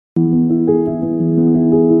Bueno,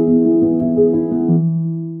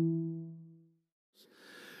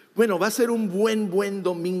 va a ser un buen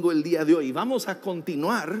domingo el día de hoy. Vamos a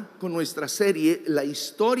continuar con nuestra serie, La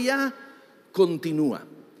Historia Continúa.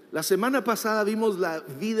 La semana pasada vimos la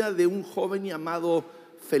vida de un joven llamado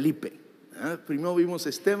Felipe. Primero vimos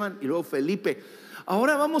Esteban y luego Felipe.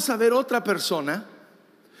 Ahora vamos a ver otra persona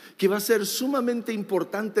que va a ser sumamente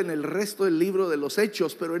importante en el resto del libro de los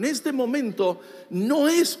Hechos, pero en este momento no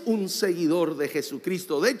es un seguidor de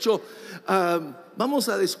Jesucristo. De hecho, vamos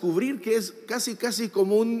a descubrir que es casi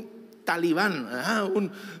como un talibán,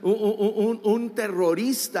 un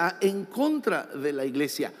terrorista en contra de la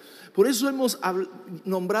iglesia. Por eso hemos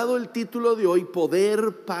nombrado el título de hoy,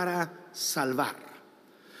 Poder para Salvar.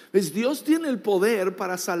 ¿Ves? Dios tiene el poder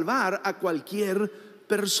para salvar a cualquier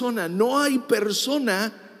persona. No hay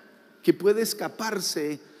persona que puede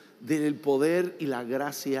escaparse del poder y la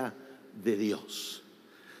gracia de Dios.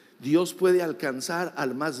 Dios puede alcanzar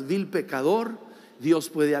al más vil pecador, Dios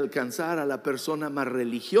puede alcanzar a la persona más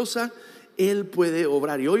religiosa, Él puede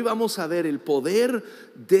obrar. Y hoy vamos a ver el poder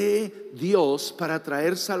de Dios para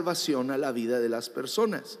traer salvación a la vida de las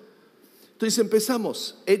personas. Entonces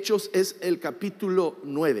empezamos. Hechos es el capítulo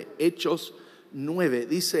 9. Hechos 9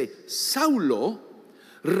 dice: Saulo,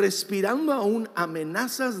 respirando aún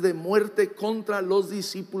amenazas de muerte contra los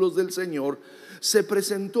discípulos del Señor, se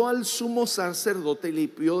presentó al sumo sacerdote y le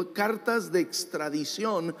pidió cartas de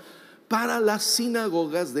extradición para las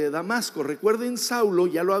sinagogas de Damasco. Recuerden, Saulo,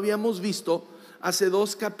 ya lo habíamos visto hace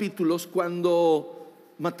 2 capítulos cuando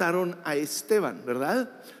mataron a Esteban,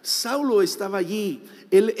 ¿verdad? Saulo estaba allí,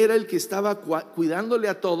 él era el que estaba cuidándole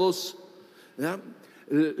a todos,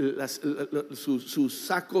 sus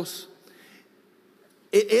sacos.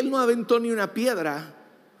 Él no aventó ni una piedra,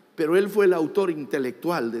 pero él fue el autor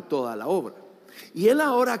intelectual de toda la obra. Y él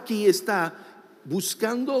ahora aquí está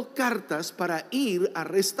buscando cartas para ir a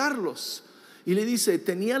arrestarlos. Y le dice,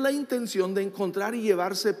 tenía la intención de encontrar y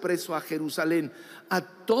llevarse preso a Jerusalén a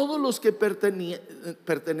todos los que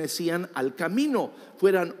pertenecían al camino,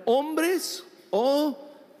 fueran hombres o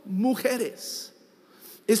mujeres.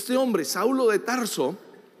 Este hombre, Saulo de Tarso,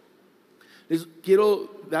 les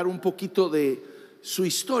quiero dar un poquito de su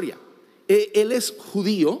historia. Él es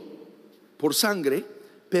judío por sangre,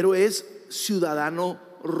 pero es ciudadano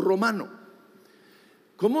romano.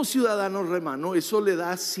 Como ciudadano romano, eso le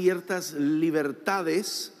da ciertas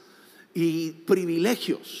libertades y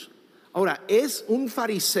privilegios. Ahora, es un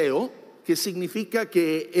fariseo, que significa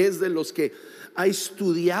que es de los que ha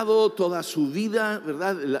estudiado toda su vida,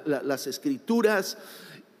 ¿verdad? Las escrituras.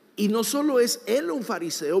 Y no solo es él un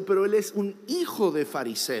fariseo, pero él es un hijo de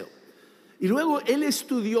fariseo. Y luego él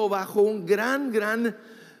estudió bajo un gran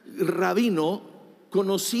rabino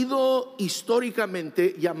conocido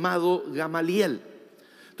históricamente llamado Gamaliel.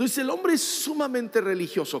 Entonces el hombre es sumamente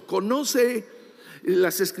religioso, conoce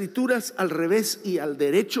las escrituras al revés y al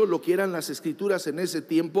derecho, lo que eran las escrituras en ese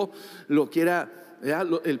tiempo, lo que era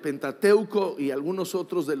el Pentateuco y algunos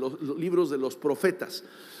otros de los libros de los profetas.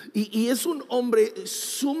 Y es un hombre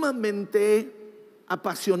sumamente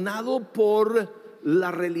apasionado por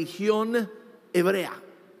la religión hebrea,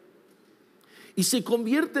 y se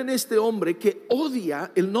convierte en este hombre que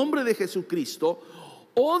odia el nombre de Jesucristo,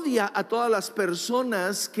 odia a todas las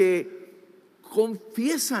personas que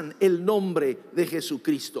confiesan el nombre de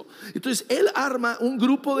Jesucristo. Entonces él arma un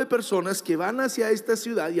grupo de personas que van hacia esta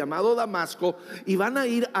ciudad llamado Damasco y van a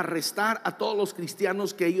ir a arrestar a todos los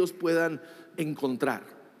cristianos que ellos puedan encontrar.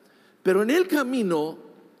 Pero en el camino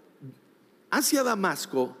hacia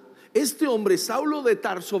Damasco, este hombre, Saulo de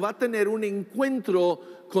Tarso, va a tener un encuentro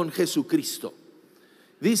con Jesucristo.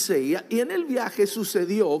 Dice, y en el viaje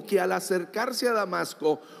sucedió que al acercarse a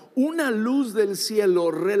Damasco, una luz del cielo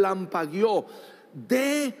relampagueó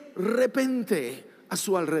de repente a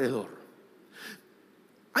su alrededor.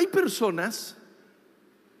 Hay personas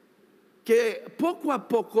que poco a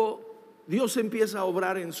poco Dios empieza a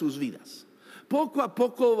obrar en sus vidas. Poco a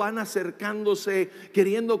poco van acercándose,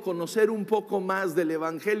 queriendo conocer un poco más del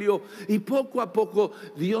evangelio, y poco a poco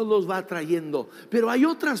Dios los va trayendo. Pero hay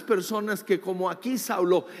otras personas que, como aquí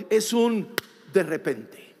Saulo, es un de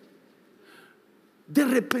repente. De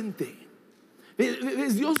repente.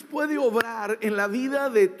 Dios puede obrar en la vida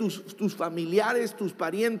de tus familiares, tus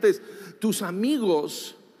parientes, tus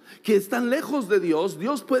amigos que están lejos de Dios.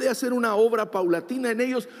 Dios puede hacer una obra paulatina en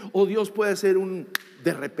ellos, o Dios puede hacer un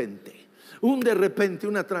de repente. Un de repente,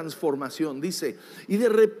 una transformación, dice. Y de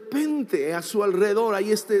repente a su alrededor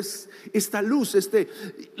hay esta luz,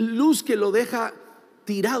 luz que lo deja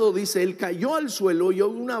tirado, dice. Él cayó al suelo y oyó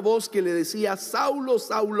una voz que le decía: Saulo,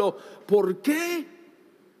 Saulo, ¿por qué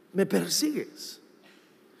me persigues?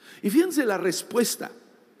 Y fíjense la respuesta.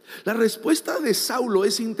 La respuesta de Saulo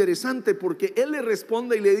es interesante porque él le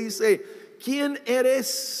responde y le dice: ¿quién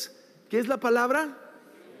eres? ¿Qué es la palabra?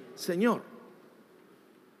 Señor.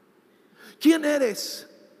 ¿Quién eres?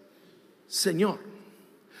 Señor.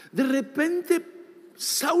 De repente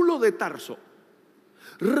Saulo de Tarso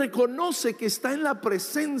reconoce que está en la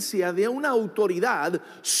presencia de una autoridad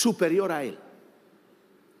superior a él.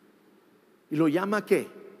 Y lo llama ¿qué?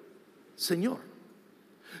 Señor.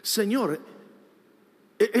 Señor.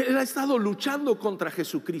 Él ha estado luchando contra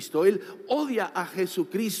Jesucristo. Él odia a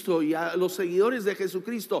Jesucristo y a los seguidores de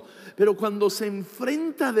Jesucristo. Pero cuando se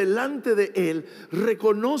enfrenta delante de él,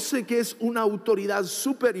 reconoce que es una autoridad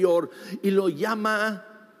superior y lo llama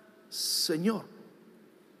Señor.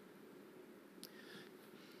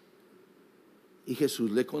 Y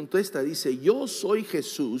Jesús le contesta, dice: yo soy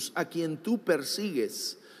Jesús a quien tú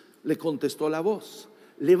persigues. Le contestó la voz: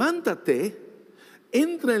 levántate,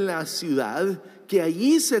 entra en la ciudad, que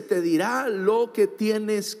allí se te dirá lo que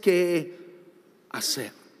tienes que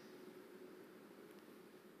hacer.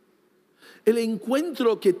 El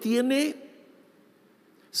encuentro que tiene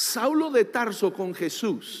Saulo de Tarso con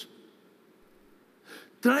Jesús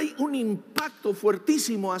trae un impacto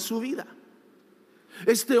fuertísimo a su vida.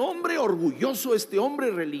 Este hombre orgulloso, este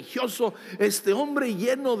hombre religioso, este hombre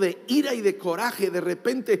lleno de ira y de coraje, de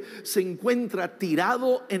repente se encuentra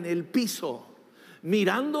tirado en el piso,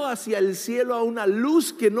 mirando hacia el cielo a una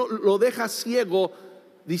luz que no lo deja ciego,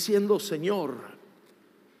 diciendo: Señor.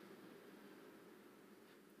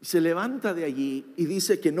 Y se levanta de allí y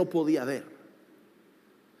dice que no podía ver.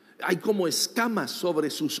 Hay como escamas sobre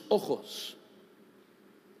sus ojos.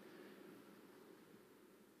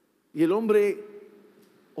 Y el hombre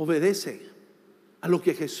obedece a lo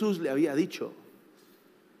que Jesús le había dicho.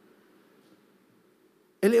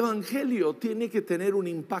 El evangelio tiene que tener un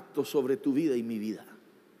impacto sobre tu vida y mi vida.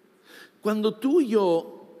 Cuando tú y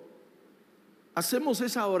yo hacemos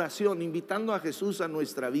esa oración invitando a Jesús a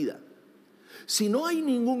nuestra vida, si no hay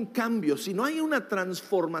ningún cambio, si no hay una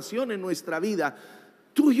transformación en nuestra vida,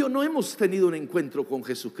 tú y yo no hemos tenido un encuentro con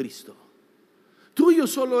Jesucristo. Tú y yo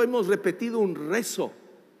solo hemos repetido un rezo.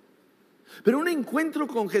 Pero un encuentro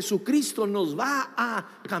con Jesucristo nos va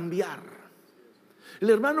a cambiar. El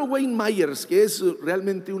hermano Wayne Myers, que es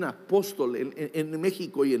realmente un apóstol en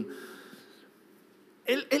México, y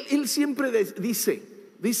él siempre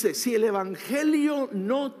dice: si el evangelio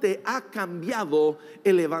no te ha cambiado,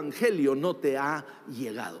 el evangelio no te ha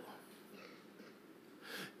llegado.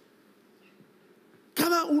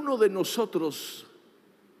 Cada uno de nosotros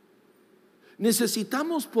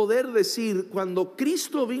necesitamos poder decir: cuando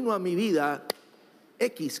Cristo vino a mi vida,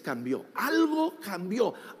 X cambió, algo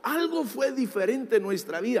fue diferente en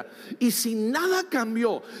nuestra vida. Y si nada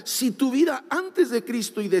cambió, si tu vida antes de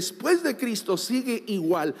Cristo y después de Cristo sigue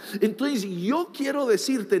igual, entonces yo quiero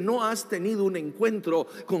decirte: no has tenido un encuentro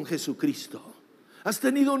con Jesucristo. Has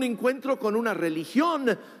tenido un encuentro con una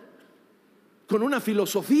religión, con una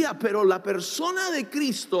filosofía, pero la persona de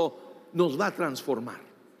Cristo nos va a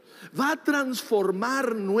transformar. Va a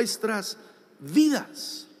transformar nuestras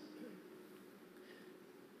vidas.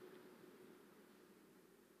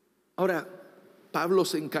 Ahora, Pablo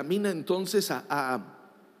se encamina entonces a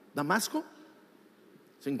Damasco.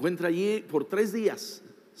 Se encuentra allí por 3 días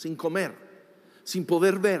sin comer, sin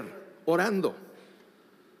poder ver, orando.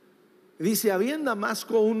 Dice: había en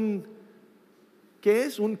Damasco un, ¿qué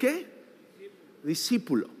es? ¿Un qué?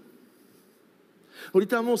 Discípulo.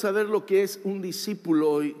 Ahorita vamos a ver lo que es un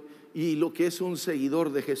discípulo y lo que es un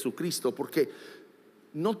seguidor de Jesucristo, porque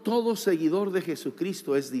no todo seguidor de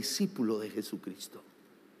Jesucristo es discípulo de Jesucristo.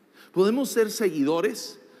 Podemos ser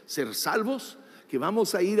seguidores, ser salvos, que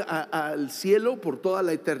vamos a ir al cielo por toda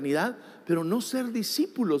la eternidad, pero no ser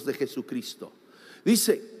discípulos de Jesucristo.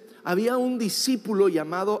 Dice: había un discípulo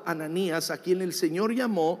llamado Ananías, a quien el Señor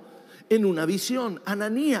llamó en una visión.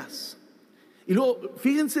 Ananías. Y luego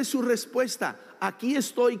fíjense su respuesta: aquí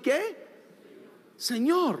estoy, ¿qué?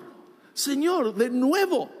 Señor, de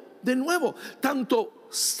nuevo. Tanto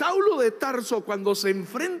Saulo de Tarso, cuando se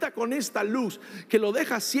enfrenta con esta luz que lo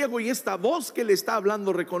deja ciego, y esta voz que le está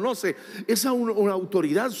hablando reconoce es una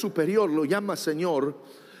autoridad superior, lo llama Señor.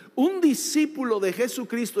 Un discípulo de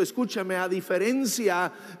Jesucristo, escúchame, a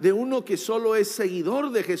diferencia de uno que solo es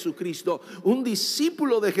seguidor de Jesucristo, un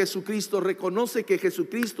discípulo de Jesucristo reconoce que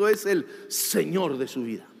Jesucristo es el Señor de su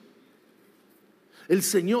vida. El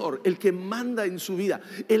Señor, el que manda en su vida,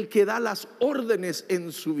 el que da las órdenes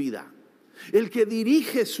en su vida, el que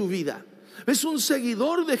dirige su vida. Es un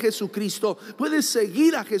seguidor de Jesucristo, puede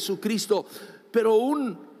seguir a Jesucristo, pero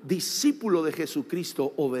un discípulo de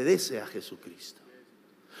Jesucristo obedece a Jesucristo.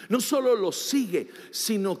 No solo los sigue,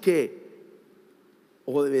 sino que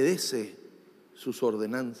obedece sus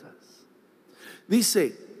ordenanzas.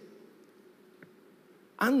 Dice,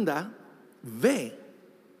 anda, ve.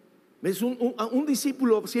 ¿Ves? Un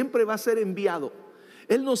discípulo siempre va a ser enviado.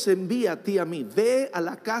 Él nos envía a ti y a mí. Ve a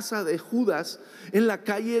la casa de Judas en la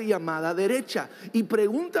calle llamada derecha y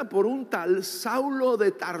pregunta por un tal Saulo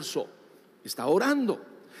de Tarso. Está orando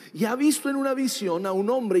y ha visto en una visión a un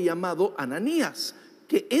hombre llamado Ananías,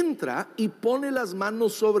 que entra y pone las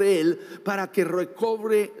manos sobre él para que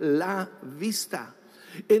recobre la vista.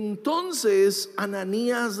 Entonces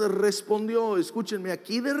Ananías respondió, escúchenme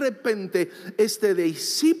aquí, de repente este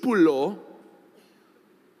discípulo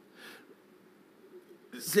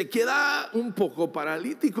se queda un poco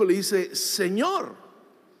paralítico. Le dice, Señor,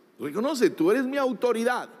 reconoce, tú eres mi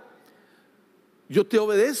autoridad, yo te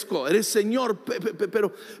obedezco, eres Señor,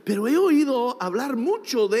 pero he oído hablar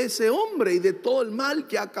mucho de ese hombre y de todo el mal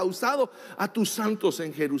que ha causado a tus santos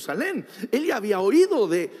en Jerusalén. Él ya había oído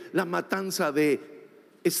de la matanza de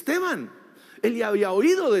Esteban. Él ya había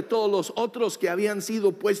oído de todos los otros que habían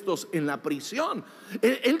sido puestos en la prisión.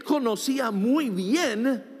 Él conocía muy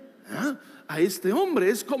bien a este hombre.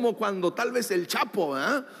 Es como cuando tal vez el Chapo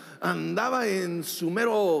andaba en su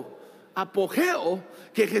mero apogeo,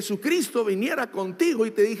 que Jesucristo viniera contigo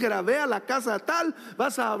y te dijera, ve a la casa tal,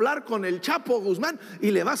 vas a hablar con el Chapo Guzmán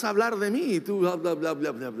y le vas a hablar de mí, y tú bla bla bla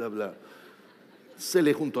bla bla bla bla. Se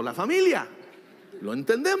le juntó la familia, lo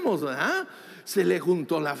entendemos, ¿verdad? Se le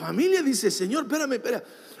juntó la familia. Dice, Señor, espérame.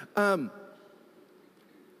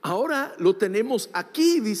 Ahora lo tenemos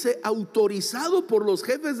aquí, dice, autorizado por los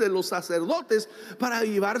jefes de los sacerdotes para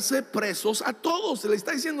llevarse presos a todos. Se le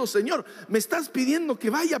está diciendo, Señor, me estás pidiendo que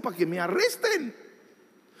vaya para que me arresten,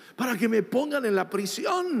 para que me pongan en la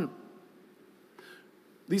prisión.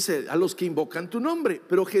 Dice, a los que invocan tu nombre.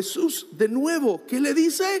 Pero Jesús, de nuevo, ¿qué le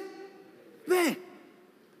dice? Ve.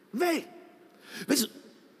 ¿Ves?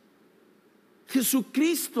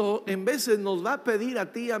 Jesucristo en veces nos va a pedir a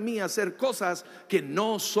ti y a mí hacer cosas que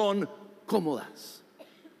no son cómodas.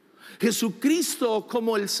 Jesucristo,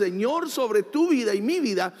 como el Señor sobre tu vida y mi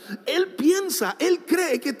vida, Él piensa, Él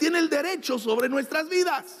cree que tiene el derecho sobre nuestras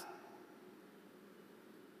vidas.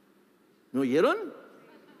 ¿Me oyeron?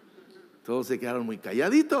 Todos se quedaron muy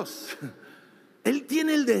calladitos. Él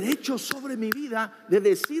tiene el derecho sobre mi vida de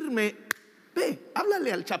decirme, ve,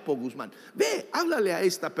 háblale al Chapo Guzmán, ve, háblale a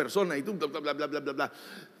esta persona, y tú bla bla bla bla bla bla.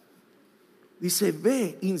 Dice,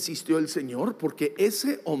 ve, insistió el Señor, porque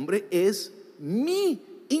ese hombre es mi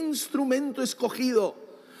instrumento escogido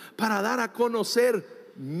para dar a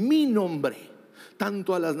conocer mi nombre,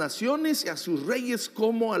 tanto a las naciones y a sus reyes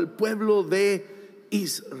como al pueblo de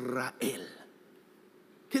Israel.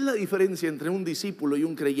 ¿Qué es la diferencia entre un discípulo y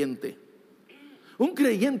un creyente? Un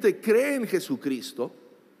creyente cree en Jesucristo,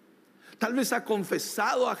 tal vez ha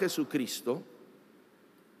confesado a Jesucristo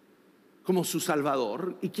como su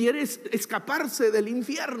Salvador y quiere escaparse del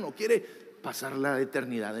infierno, quiere pasar la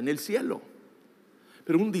eternidad en el cielo.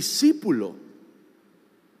 Pero un discípulo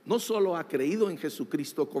no solo ha creído en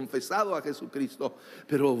Jesucristo, confesado a Jesucristo,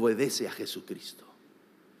 pero obedece a Jesucristo.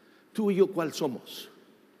 Tú y yo, ¿cuál somos?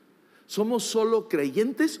 ¿Somos solo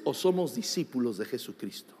creyentes o somos discípulos de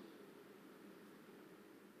Jesucristo?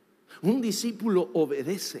 Un discípulo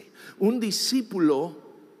obedece. Un discípulo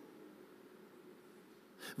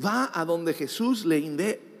va a donde Jesús le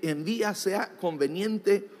envía, sea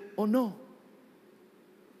conveniente o no.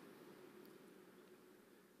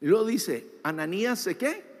 Y luego dice, Ananías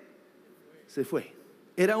se fue.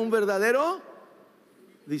 Era un verdadero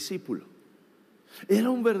discípulo. Era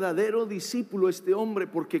un verdadero discípulo este hombre,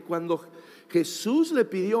 porque cuando Jesús le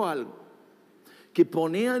pidió algo que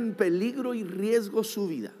ponía en peligro y riesgo su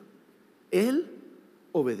vida, él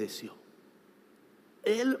obedeció.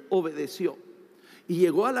 Él obedeció. Y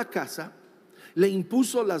llegó a la casa, le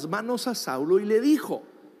impuso las manos a Saulo y le dijo,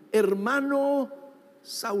 hermano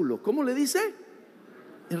Saulo. ¿Cómo le dice?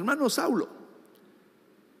 Hermano Saulo.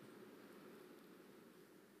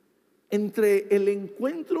 Entre el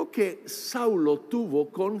encuentro que Saulo tuvo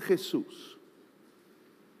con Jesús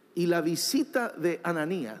y la visita de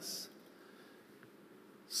Ananías,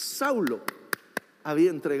 Saulo había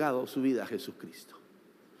entregado su vida a Jesucristo.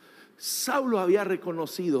 Saulo había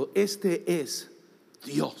reconocido, este es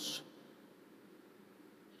Dios,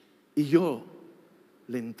 y yo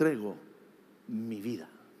le entrego mi vida.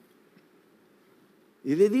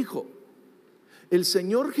 Y le dijo, el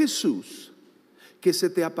Señor Jesús, que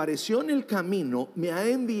se te apareció en el camino, me ha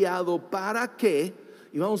enviado para que,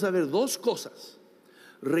 y vamos a ver dos cosas,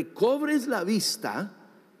 recobres la vista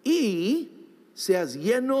y seas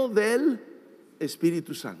lleno del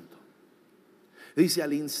Espíritu Santo. Dice: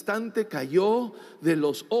 al instante cayó de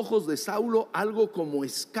los ojos de Saulo algo como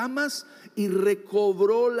escamas y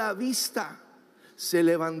recobró la vista. Se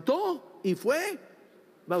levantó y fue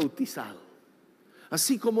bautizado.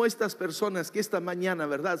 Así como estas personas que esta mañana,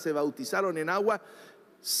 ¿verdad?, se bautizaron en agua,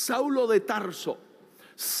 Saulo de Tarso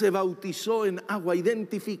se bautizó en agua,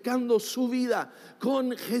 identificando su vida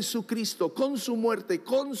con Jesucristo, con su muerte,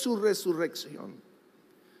 con su resurrección.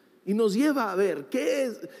 Y nos lleva a ver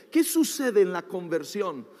qué sucede en la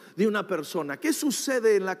conversión de una persona, qué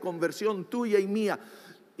sucede en la conversión tuya y mía,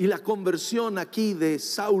 y la conversión aquí de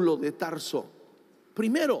Saulo de Tarso.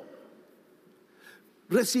 Primero,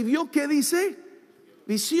 recibió, ¿qué dice?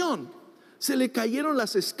 Visión. Se le cayeron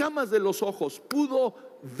las escamas de los ojos, pudo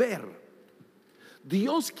ver.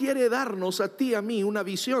 Dios quiere darnos a ti y a mí una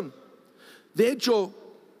visión. De hecho,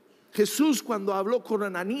 Jesús, cuando habló con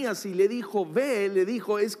Ananías y le dijo: ve, le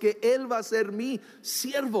dijo: es que él va a ser mi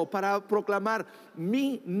siervo para proclamar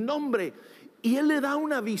mi nombre. Y él le da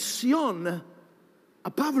una visión a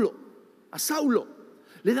Pablo, a Saulo.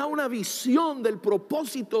 Le da una visión del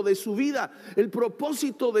propósito de su vida, el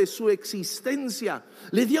propósito de su existencia.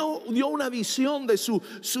 Le dio una visión de su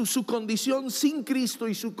condición sin Cristo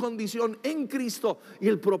y su condición en Cristo, y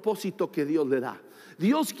el propósito que Dios le da.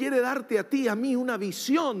 Dios quiere darte a ti y a mí una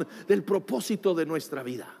visión del propósito de nuestra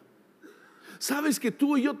vida. Sabes que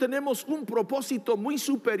tú y yo tenemos un propósito muy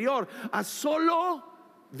superior a solo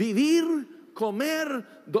vivir,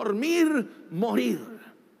 comer, dormir, morir.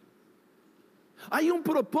 Hay un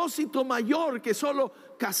propósito mayor que solo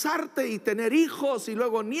casarte y tener hijos y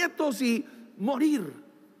luego nietos y morir.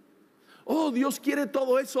 Oh, Dios quiere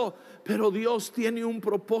todo eso, pero Dios tiene un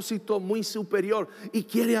propósito muy superior y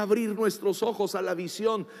quiere abrir nuestros ojos a la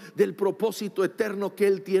visión del propósito eterno que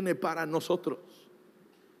Él tiene para nosotros.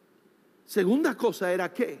 Segunda cosa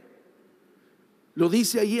era ¿qué? Lo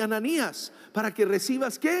dice allí Ananías: para que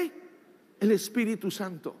recibas ¿qué? El Espíritu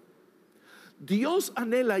Santo. Dios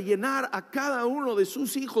anhela llenar a cada uno de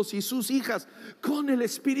sus hijos y sus hijas con el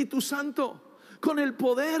Espíritu Santo, con el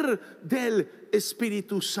poder del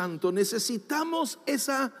Espíritu Santo. Necesitamos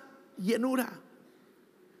esa llenura.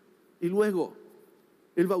 Y luego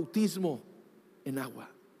el bautismo en agua.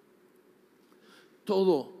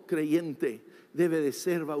 Todo creyente debe de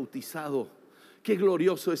ser bautizado. Qué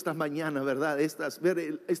glorioso esta mañana, ¿verdad?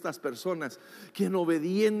 Ver estas personas que en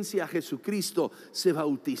obediencia a Jesucristo se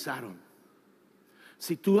bautizaron.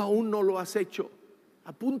 Si tú aún no lo has hecho,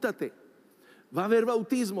 apúntate. Va a haber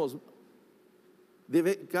bautismos.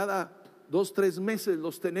 Cada 2-3 meses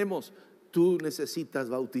los tenemos. Tú necesitas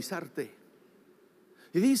bautizarte.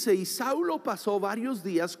 Y dice: y Saulo pasó varios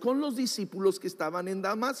días con los discípulos que estaban en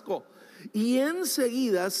Damasco, y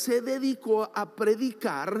enseguida se dedicó a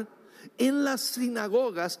predicar en las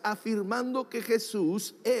sinagogas, afirmando que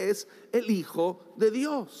Jesús es el Hijo de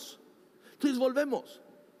Dios. Entonces volvemos.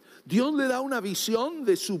 Dios le da una visión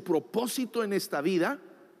de su propósito en esta vida.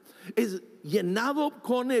 Es llenado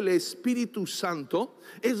con el Espíritu Santo,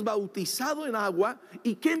 es bautizado en agua.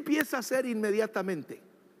 ¿Y qué empieza a hacer inmediatamente?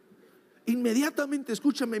 Inmediatamente,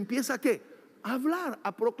 escúchame, empieza ¿a qué? A hablar,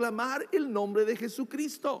 a proclamar el nombre de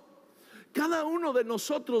Jesucristo. Cada uno de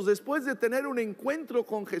nosotros, después de tener un encuentro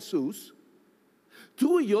con Jesús,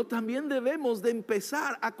 tú y yo también debemos de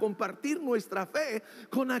empezar a compartir nuestra fe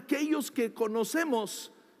con aquellos que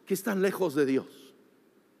conocemos que están lejos de Dios.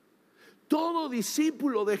 Todo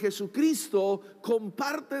discípulo de Jesucristo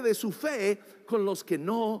comparte de su fe con los que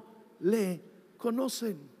no le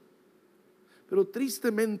conocen. Pero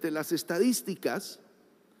tristemente las estadísticas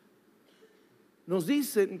nos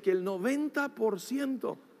dicen que el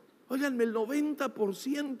 90%, óiganme, el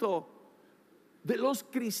 90% de los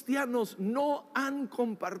cristianos no han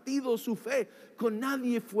compartido su fe con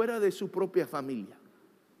nadie fuera de su propia familia.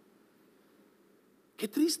 Qué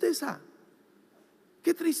tristeza,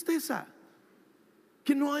 qué tristeza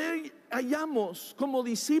que no hayamos como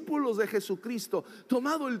discípulos de Jesucristo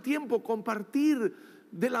tomado el tiempo compartir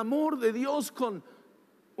del amor de Dios con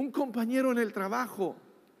un compañero en el trabajo,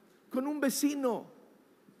 con un vecino,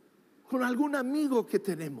 con algún amigo que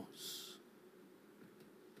tenemos.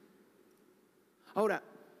 Ahora,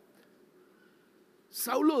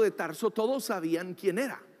 Saulo de Tarso, todos sabían quién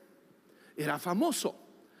era. Era famoso.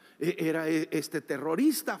 Era este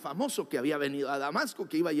terrorista famoso que había venido a Damasco,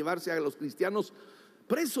 que iba a llevarse a los cristianos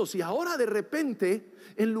presos. Y ahora de repente,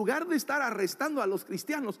 en lugar de estar arrestando a los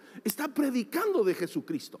cristianos, está predicando de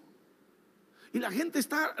Jesucristo. Y la gente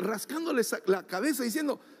está rascándoles la cabeza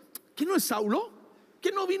diciendo: ¿qué no es Saulo?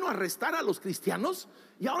 ¿Qué no vino a arrestar a los cristianos?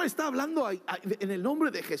 Y ahora está hablando en el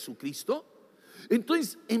nombre de Jesucristo.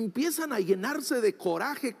 Entonces empiezan a llenarse de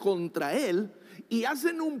coraje contra él y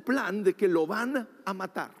hacen un plan de que lo van a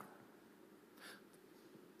matar.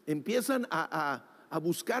 Empiezan a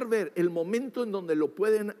buscar ver el momento en donde lo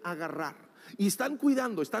pueden agarrar. Y están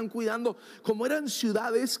cuidando, como eran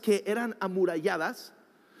ciudades que eran amuralladas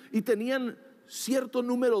y tenían cierto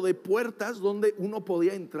número de puertas donde uno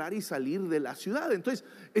podía entrar y salir de la ciudad. Entonces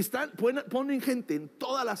ponen gente en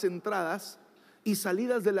todas las entradas y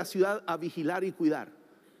salidas de la ciudad a vigilar y cuidar,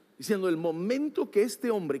 diciendo: el momento que este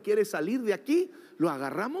hombre quiere salir de aquí, lo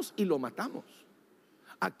agarramos y lo matamos.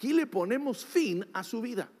 Aquí le ponemos fin a su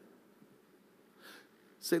vida.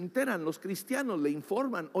 Se enteran los cristianos, le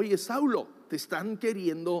informan: oye, Saulo, te están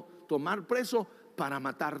queriendo tomar preso para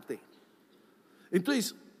matarte.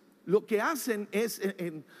 Entonces lo que hacen es,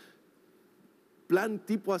 en plan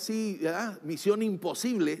tipo así, ¿verdad?, misión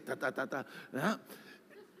imposible,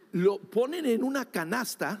 lo ponen en una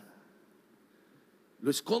canasta,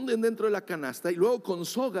 lo esconden dentro de la canasta y luego con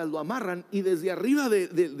sogas lo amarran y desde arriba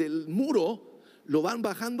del muro lo van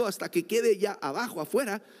bajando hasta que quede ya abajo,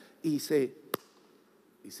 afuera, y se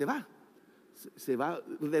va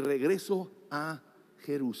de regreso a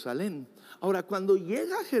Jerusalén. Ahora, cuando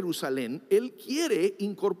llega a Jerusalén, él quiere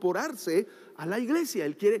incorporarse a la iglesia,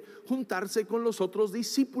 él quiere juntarse con los otros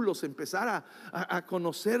discípulos, empezar a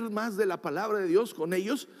conocer más de la palabra de Dios con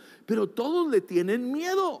ellos, pero todos le tienen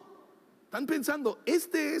miedo. Están pensando: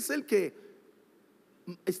 este es el que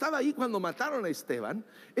estaba ahí cuando mataron a Esteban,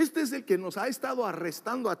 este es el que nos ha estado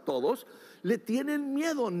arrestando a todos. Le tienen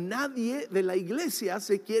miedo, nadie de la iglesia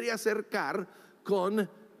se quiere acercar con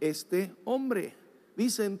este hombre.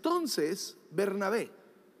 Dice entonces Bernabé.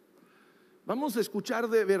 Vamos a escuchar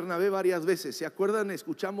de Bernabé varias veces. ¿Se acuerdan?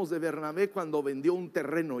 Escuchamos de Bernabé cuando vendió un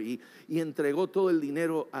terreno y entregó todo el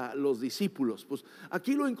dinero a los discípulos. Pues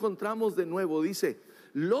aquí lo encontramos de nuevo. Dice: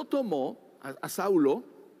 lo tomó a Saulo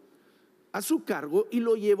a su cargo y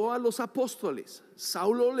lo llevó a los apóstoles.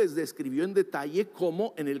 Saulo les describió en detalle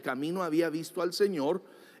cómo en el camino había visto al Señor,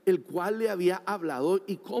 el cual le había hablado,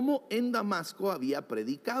 y cómo en Damasco había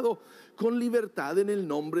predicado con libertad en el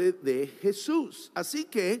nombre de Jesús. Así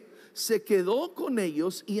que se quedó con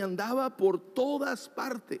ellos y andaba por todas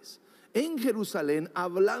partes en Jerusalén,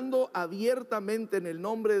 hablando abiertamente en el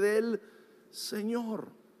nombre del Señor.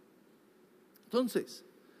 Entonces,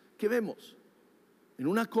 ¿qué vemos? En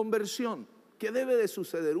una conversión, ¿qué debe de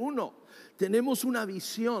suceder? Uno, tenemos una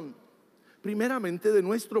visión primeramente de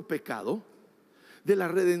nuestro pecado, de la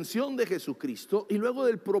redención de Jesucristo y luego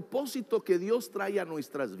del propósito que Dios trae a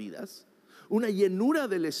nuestras vidas, una llenura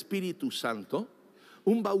del Espíritu Santo,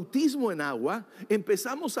 un bautismo en agua.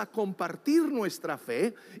 Empezamos a compartir nuestra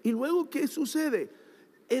fe y luego ¿qué sucede?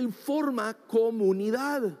 Él forma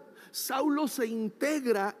comunidad. Saulo se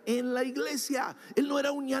integra en la iglesia. Él no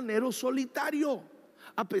era un llanero solitario,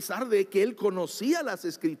 a pesar de que él conocía las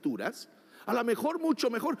escrituras, a lo mejor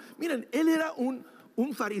mucho mejor. Miren, él era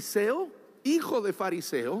un fariseo, hijo de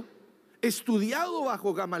fariseo, estudiado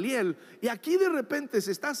bajo Gamaliel, y aquí de repente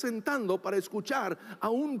se está sentando para escuchar a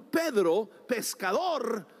un Pedro,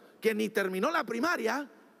 pescador, que ni terminó la primaria,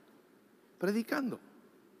 predicando.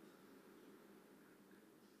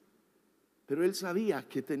 Pero él sabía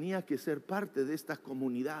que tenía que ser parte de esta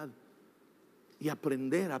comunidad y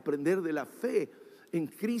aprender de la fe en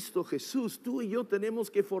Cristo Jesús. Tú y yo tenemos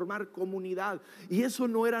que formar comunidad, y eso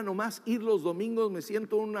no era nomás ir los domingos, me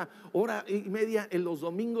siento 1.5 horas en los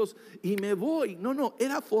domingos y me voy. No,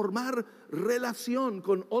 era formar relación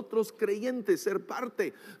con otros creyentes, ser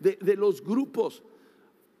parte de los grupos.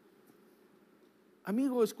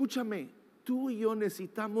 Amigo, escúchame, tú y yo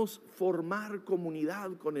necesitamos formar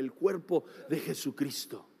comunidad con el cuerpo de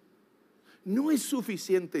Jesucristo. No es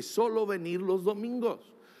suficiente solo venir los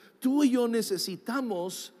domingos. Tú y yo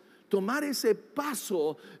necesitamos tomar ese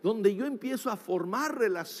paso donde yo empiezo a formar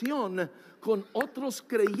relación con otros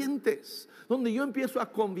creyentes, donde yo empiezo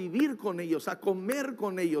a convivir con ellos, a comer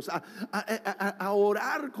con ellos, a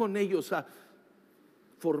orar con ellos, a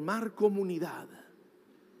formar comunidad.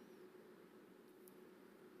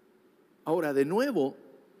 Ahora, de nuevo,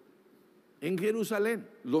 en Jerusalén,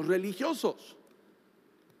 los religiosos.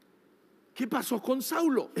 ¿Qué pasó con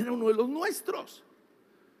Saulo? Era uno de los nuestros.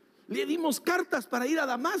 Le dimos cartas para ir a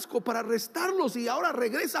Damasco, para arrestarlos, y ahora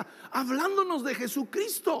regresa hablándonos de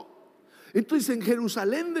Jesucristo. Entonces en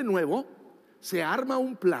Jerusalén de nuevo se arma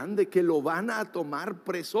un plan de que lo van a tomar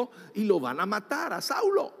preso y lo van a matar a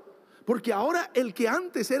Saulo, porque ahora el que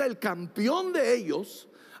antes era el campeón de ellos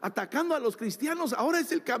atacando a los cristianos, ahora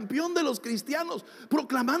es el campeón de los cristianos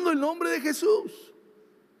proclamando el nombre de Jesús.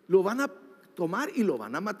 Lo van a tomar y lo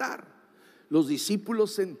van a matar. Los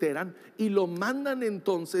discípulos se enteran y lo mandan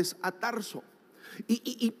entonces a Tarso.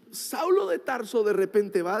 Y Saulo de Tarso de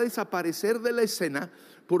repente va a desaparecer de la escena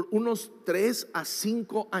por unos 3 a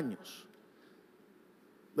 5 años.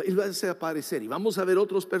 Él va a desaparecer y vamos a ver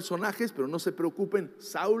otros personajes, pero no se preocupen,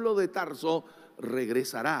 Saulo de Tarso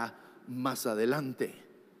regresará más adelante.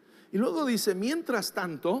 Y luego dice, mientras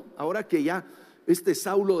tanto, ahora que ya este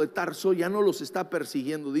Saulo de Tarso ya no los está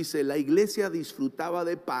persiguiendo, dice, la iglesia disfrutaba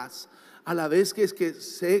de paz a la vez que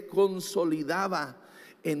se consolidaba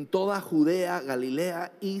en toda Judea,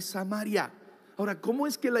 Galilea y Samaria. Ahora, ¿cómo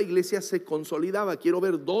es que la iglesia se consolidaba? Quiero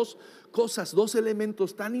ver dos cosas, dos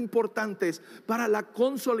elementos tan importantes para la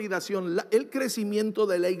consolidación, el crecimiento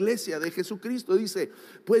de la iglesia de Jesucristo. Dice,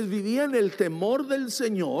 pues vivía en el temor del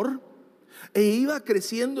Señor e iba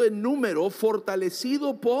creciendo en número,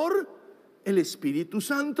 fortalecido por el Espíritu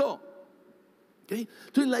Santo. ¿Okay?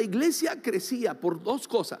 Entonces la iglesia crecía por dos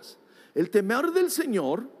cosas: el temor del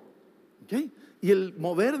Señor, ¿okay?, y el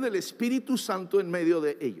mover del Espíritu Santo en medio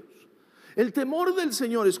de ellos. El temor del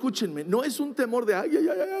Señor, escúchenme, no es un temor de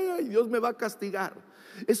ay, Dios me va a castigar.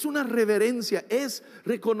 Es una reverencia,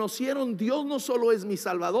 reconocieron, Dios no solo es mi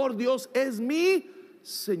Salvador, Dios es mi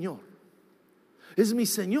Señor. Es mi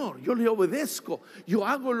Señor, yo le obedezco, yo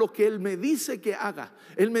hago lo que Él me dice que haga.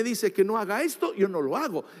 Él me dice que no haga esto, yo no lo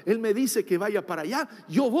hago. Él me dice que vaya para allá,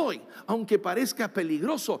 yo voy. Aunque parezca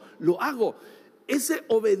peligroso, lo hago. Esa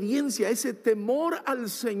obediencia, ese temor al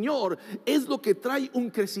Señor es lo que trae un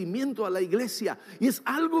crecimiento a la iglesia. Y es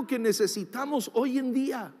algo que necesitamos hoy en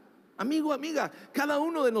día. Amigo, amiga, cada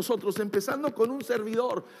uno de nosotros, empezando con un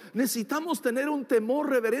servidor, necesitamos tener un temor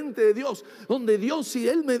reverente de Dios, donde Dios, si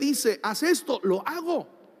Él me dice haz esto, lo hago.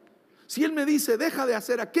 Si Él me dice deja de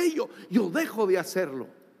hacer aquello, yo dejo de hacerlo.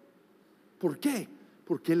 ¿Por qué?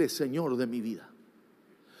 Porque Él es Señor de mi vida.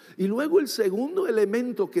 Y luego el segundo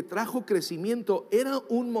elemento que trajo crecimiento era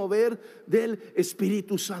un mover del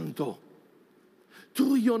Espíritu Santo.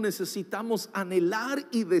 Tú y yo necesitamos anhelar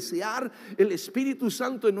y desear el Espíritu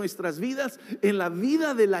Santo en nuestras vidas, en la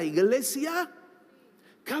vida de la iglesia,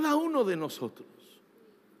 cada uno de nosotros.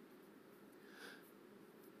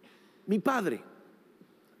 Mi padre,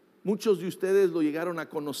 muchos de ustedes lo llegaron a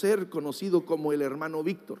conocer, conocido como el hermano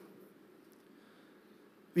Víctor.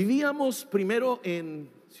 Vivíamos primero en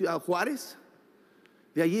Ciudad Juárez,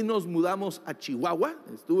 de allí nos mudamos a Chihuahua.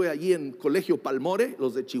 Estuve allí en Colegio Palmore,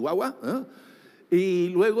 los de Chihuahua, y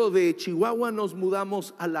luego de Chihuahua nos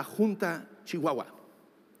mudamos a la Junta Chihuahua,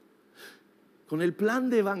 con el plan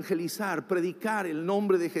de evangelizar, predicar el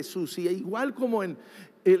nombre de Jesús. Y igual como en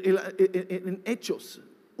Hechos,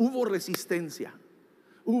 hubo resistencia.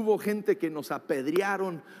 Hubo gente que nos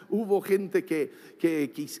apedrearon, hubo gente que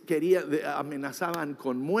amenazaban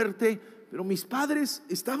con muerte, pero mis padres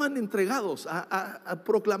estaban entregados a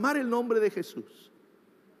proclamar el nombre de Jesús.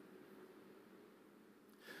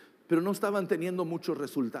 Pero no estaban teniendo muchos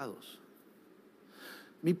resultados.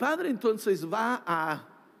 Mi padre entonces va a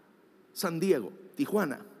San Diego,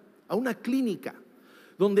 Tijuana, a una clínica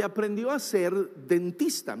donde aprendió a ser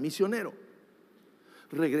dentista, misionero.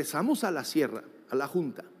 Regresamos a la sierra, a la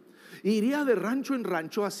Junta, e iría de rancho en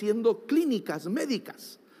rancho haciendo clínicas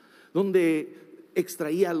médicas, donde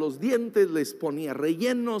extraía los dientes, les ponía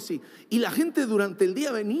rellenos, y la gente durante el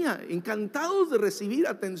día venía encantados de recibir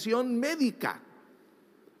atención médica.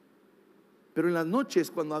 Pero en las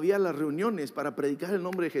noches, cuando había las reuniones para predicar el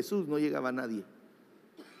nombre de Jesús, no llegaba nadie.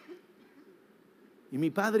 Y mi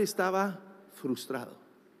padre estaba frustrado,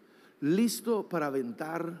 listo para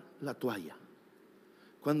aventar la toalla,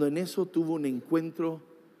 cuando en eso tuvo un encuentro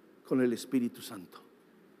con el Espíritu Santo.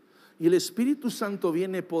 Y el Espíritu Santo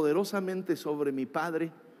viene poderosamente sobre mi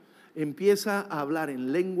padre, empieza a hablar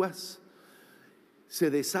en lenguas, se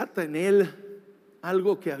desata en él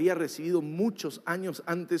algo que había recibido muchos años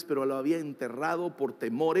antes, pero lo había enterrado por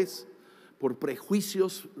temores, por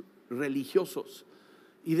prejuicios religiosos.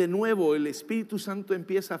 Y de nuevo el Espíritu Santo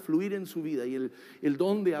empieza a fluir en su vida, y el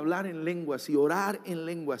don de hablar en lenguas y orar en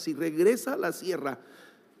lenguas, y regresa a la sierra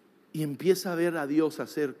y empieza a ver a Dios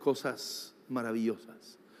hacer cosas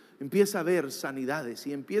maravillosas. Empieza a ver sanidades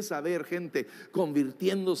y empieza a ver gente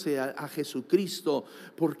convirtiéndose a Jesucristo.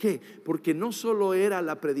 ¿Por qué? Porque no solo era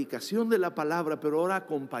la predicación de la palabra, pero ahora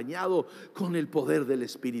acompañado con el poder del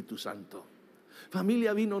Espíritu Santo.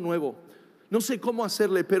 Familia Vino Nuevo, no sé cómo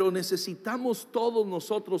hacerle, pero necesitamos todos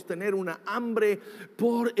nosotros tener una hambre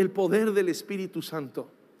por el poder del Espíritu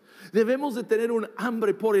Santo. Debemos de tener un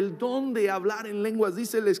hambre por el don de hablar en lenguas.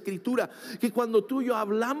 Dice la Escritura que cuando tú y yo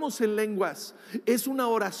hablamos en lenguas, es una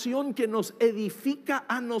oración que nos edifica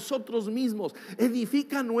a nosotros mismos,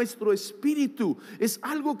 edifica nuestro espíritu. Es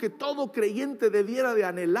algo que todo creyente debiera de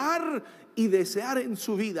anhelar y desear en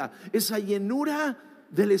su vida, esa llenura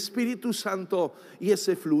del Espíritu Santo y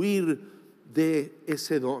ese fluir de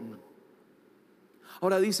ese don.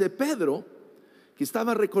 Ahora dice Pedro, que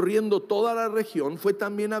estaba recorriendo toda la región, fue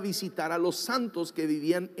también a visitar a los santos que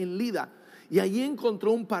vivían en Lida, y allí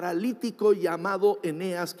encontró un paralítico llamado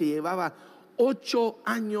Eneas que llevaba 8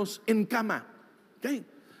 años en cama. ¿Okay?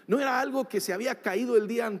 No era algo que se había caído el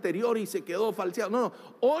día anterior y se quedó falseado. No,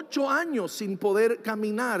 8 años sin poder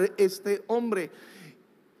caminar este hombre.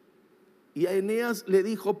 Y a Eneas le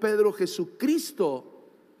dijo Pedro: Jesucristo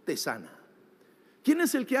te sana. ¿Quién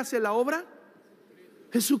es el que hace la obra?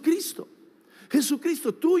 Jesucristo.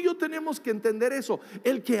 Jesucristo. Tú y yo tenemos que entender eso.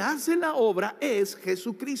 El que hace la obra es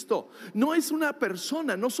Jesucristo. No es una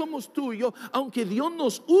persona, no somos tú y yo, aunque Dios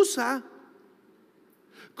nos usa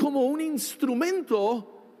como un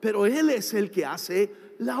instrumento, pero Él es el que hace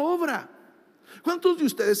la obra. ¿Cuántos de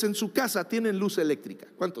ustedes en su casa tienen luz eléctrica?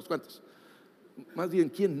 ¿Cuántos? Más bien,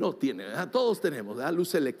 ¿quién no tiene? Todos tenemos, ¿verdad?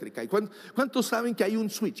 Luz eléctrica. ¿Y cuántos saben que hay un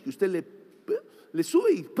switch que usted le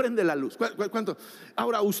sube y prende la luz? ¿Cuánto?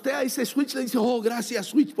 Ahora usted a ese switch le dice: oh, gracias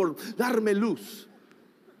switch por darme luz.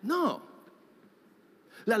 No,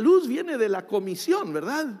 la luz viene de la comisión,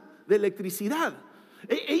 ¿verdad? De electricidad.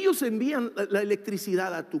 Ellos envían la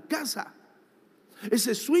electricidad a tu casa.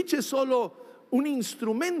 Ese switch es solo un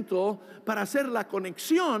instrumento para hacer la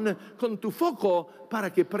conexión con tu foco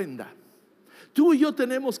para que prenda. Tú y yo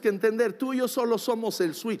tenemos que entender, tú y yo solo somos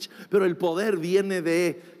el switch, pero el poder viene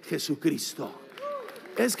de Jesucristo.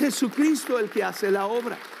 Es Jesucristo el que hace la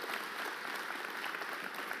obra.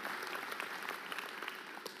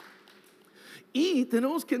 Y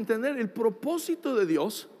tenemos que entender el propósito de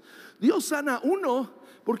Dios. Dios sana, 1,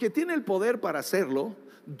 porque tiene el poder para hacerlo.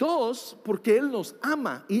 2, porque Él nos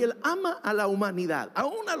ama, y Él ama a la humanidad,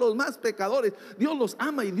 aún a los más pecadores. Dios los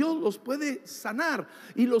ama y Dios los puede sanar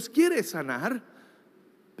y los quiere sanar.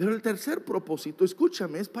 Pero el tercer propósito,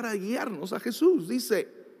 escúchame, es para guiarnos a Jesús.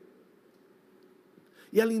 Dice: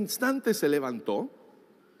 y al instante se levantó,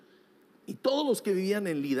 y todos los que vivían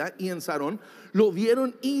en Lida y en Sarón lo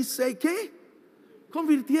vieron y ¿qué?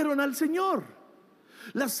 Convirtieron al Señor.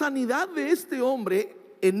 La sanidad de este hombre,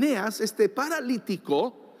 Eneas, este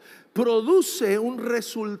paralítico, produce un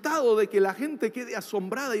resultado de que la gente quede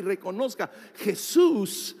asombrada y reconozca: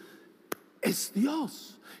 Jesús es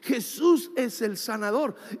Dios, Jesús es el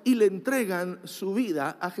sanador, y le entregan su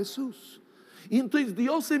vida a Jesús. Y entonces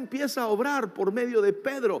Dios empieza a obrar por medio de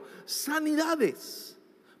Pedro sanidades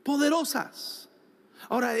poderosas.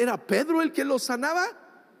 Ahora, ¿era Pedro el que lo sanaba?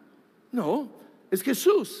 No, es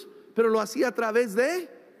Jesús, pero lo hacía a través de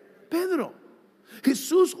Pedro.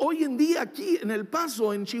 Jesús hoy en día aquí en El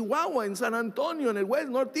Paso, en Chihuahua, en San Antonio, en el West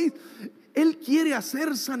Northeast, Él quiere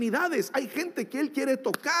hacer sanidades. Hay gente que Él quiere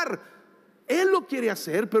tocar. Él lo quiere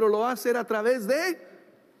hacer, pero lo va a hacer a través de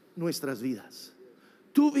nuestras vidas.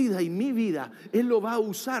 Tu vida y mi vida, Él lo va a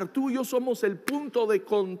usar. Tú y yo somos el punto de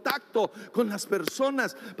contacto con las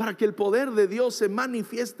personas para que el poder de Dios se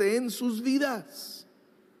manifieste en sus vidas.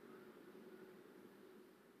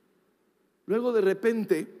 Luego de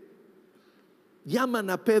repente llaman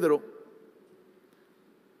a Pedro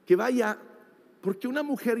que vaya, porque una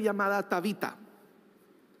mujer llamada Tabita,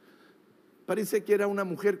 parece que era una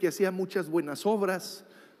mujer que hacía muchas buenas obras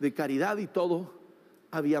de caridad y todo,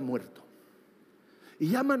 había muerto. Y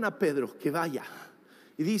llaman a Pedro que vaya.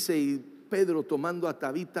 Y dice, y Pedro, tomando a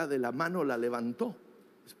Tabita de la mano, la levantó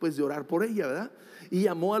después de orar por ella, ¿verdad? Y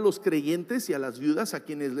llamó a los creyentes y a las viudas, a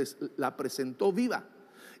quienes les la presentó viva.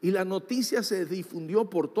 Y la noticia se difundió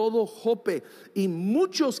por todo Jope, y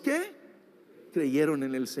muchos que creyeron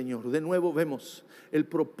en el Señor. De nuevo vemos el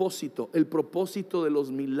propósito de los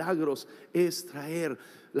milagros es traer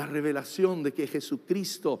la revelación de que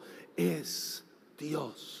Jesucristo es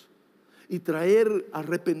Dios y traer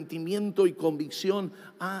arrepentimiento y convicción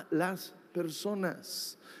a las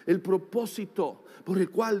personas. El propósito por el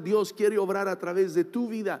cual Dios quiere obrar a través de tu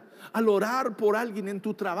vida, al orar por alguien en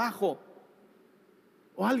tu trabajo,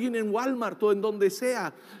 o alguien en Walmart o en donde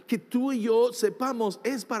sea, que tú y yo sepamos,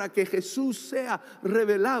 es para que Jesús sea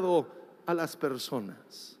revelado a las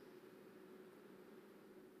personas.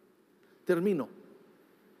 Termino.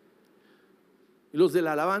 Y los de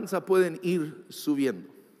la alabanza pueden ir subiendo,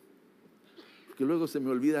 porque luego se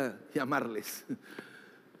me olvida llamarles.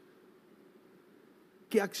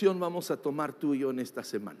 ¿Qué acción vamos a tomar tú y yo en esta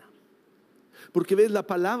semana? Porque ves, la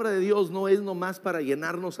palabra de Dios no es nomás para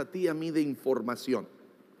llenarnos a ti y a mí de información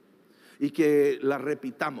y que la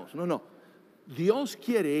repitamos. No. Dios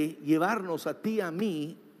quiere llevarnos a ti y a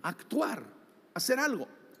mí a actuar, a hacer algo.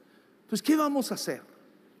 Entonces, ¿qué vamos a hacer?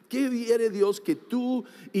 ¿Qué quiere Dios que tú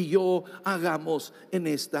y yo hagamos en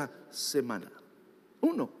esta semana?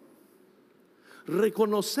 1,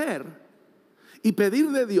 reconocer y pedir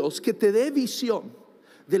de Dios que te dé visión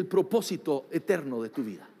del propósito eterno de tu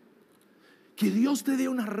vida. Que Dios te dé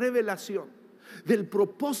una revelación del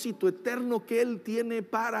propósito eterno que Él tiene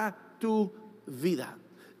para tu vida.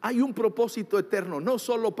 Hay un propósito eterno, no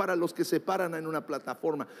solo para los que se paran en una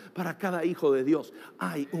plataforma. Para cada hijo de Dios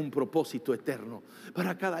hay un propósito eterno,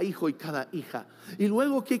 para cada hijo y cada hija. Y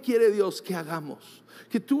luego, ¿qué quiere Dios que hagamos?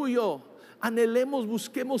 Que tú y yo anhelemos,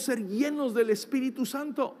 busquemos ser llenos del Espíritu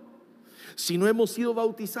Santo. Si no hemos sido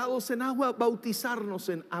bautizados en agua, bautizarnos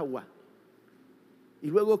en agua. Y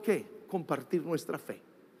luego, ¿qué? Compartir nuestra fe.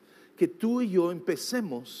 Que tú y yo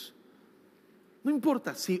empecemos. No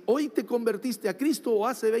importa si hoy te convertiste a Cristo o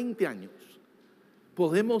hace 20 años,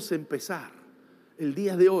 podemos empezar el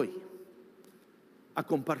día de hoy a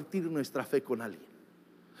compartir nuestra fe con alguien,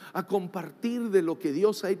 a compartir de lo que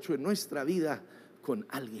Dios ha hecho en nuestra vida con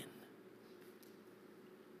alguien.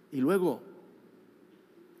 Y luego,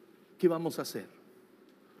 ¿qué vamos a hacer?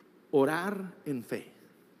 Orar en fe.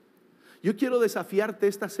 Yo quiero desafiarte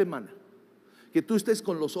esta semana, que tú estés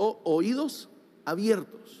con los oídos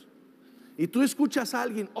abiertos. Y tú escuchas a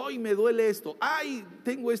alguien: hoy me duele esto, ay,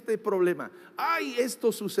 tengo este problema, ay,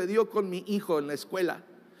 esto sucedió con mi hijo en la escuela.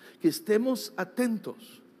 Que estemos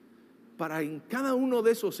atentos para en cada uno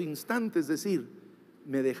de esos instantes decir: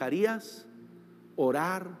 ¿me dejarías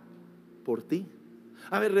orar por ti?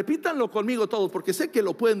 A ver, repítanlo conmigo todos, porque sé que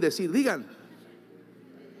lo pueden decir. Digan: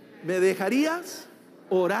 ¿me dejarías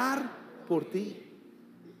orar por ti?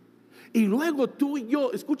 Y luego tú y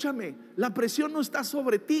yo, escúchame, la presión no está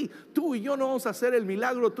sobre ti. Tú y yo no vamos a hacer el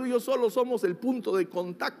milagro. Tú y yo solo somos el punto de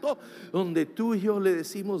contacto donde tú y yo le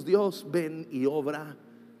decimos: Dios, ven y obra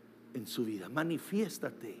en su vida.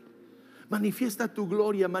 Manifiéstate, manifiesta tu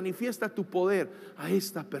gloria, manifiesta tu poder a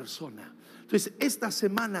esta persona. Entonces, esta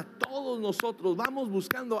semana todos nosotros vamos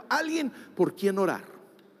buscando a alguien por quien orar.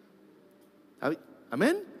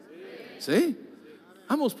 ¿Amén? ¿Sí?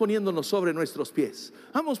 Vamos poniéndonos sobre nuestros pies.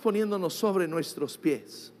 Vamos poniéndonos sobre nuestros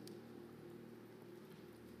pies.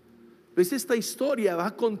 Pues esta historia va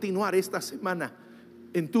a continuar esta semana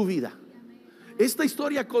en tu vida. Esta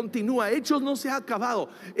historia continúa. Hechos no se ha acabado.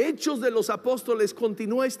 Hechos de los apóstoles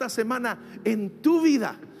continúa esta semana en tu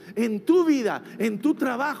vida. En tu vida, en tu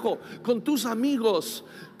trabajo, con tus amigos.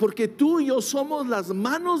 Porque tú y yo somos las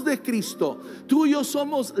manos de Cristo. Tú y yo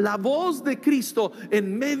somos la voz de Cristo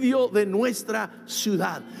en medio de nuestra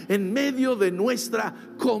ciudad, en medio de nuestra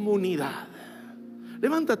comunidad.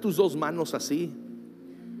 Levanta tus dos manos así.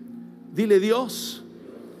 Dile: Dios,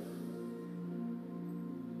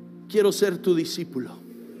 quiero ser tu discípulo.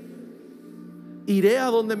 Iré a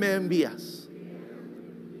donde me envías.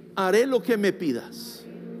 Haré lo que me pidas.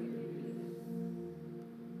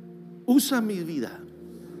 Usa mi vida,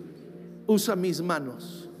 usa mis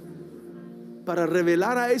manos para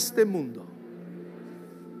revelar a este mundo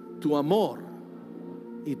tu amor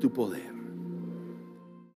y tu poder.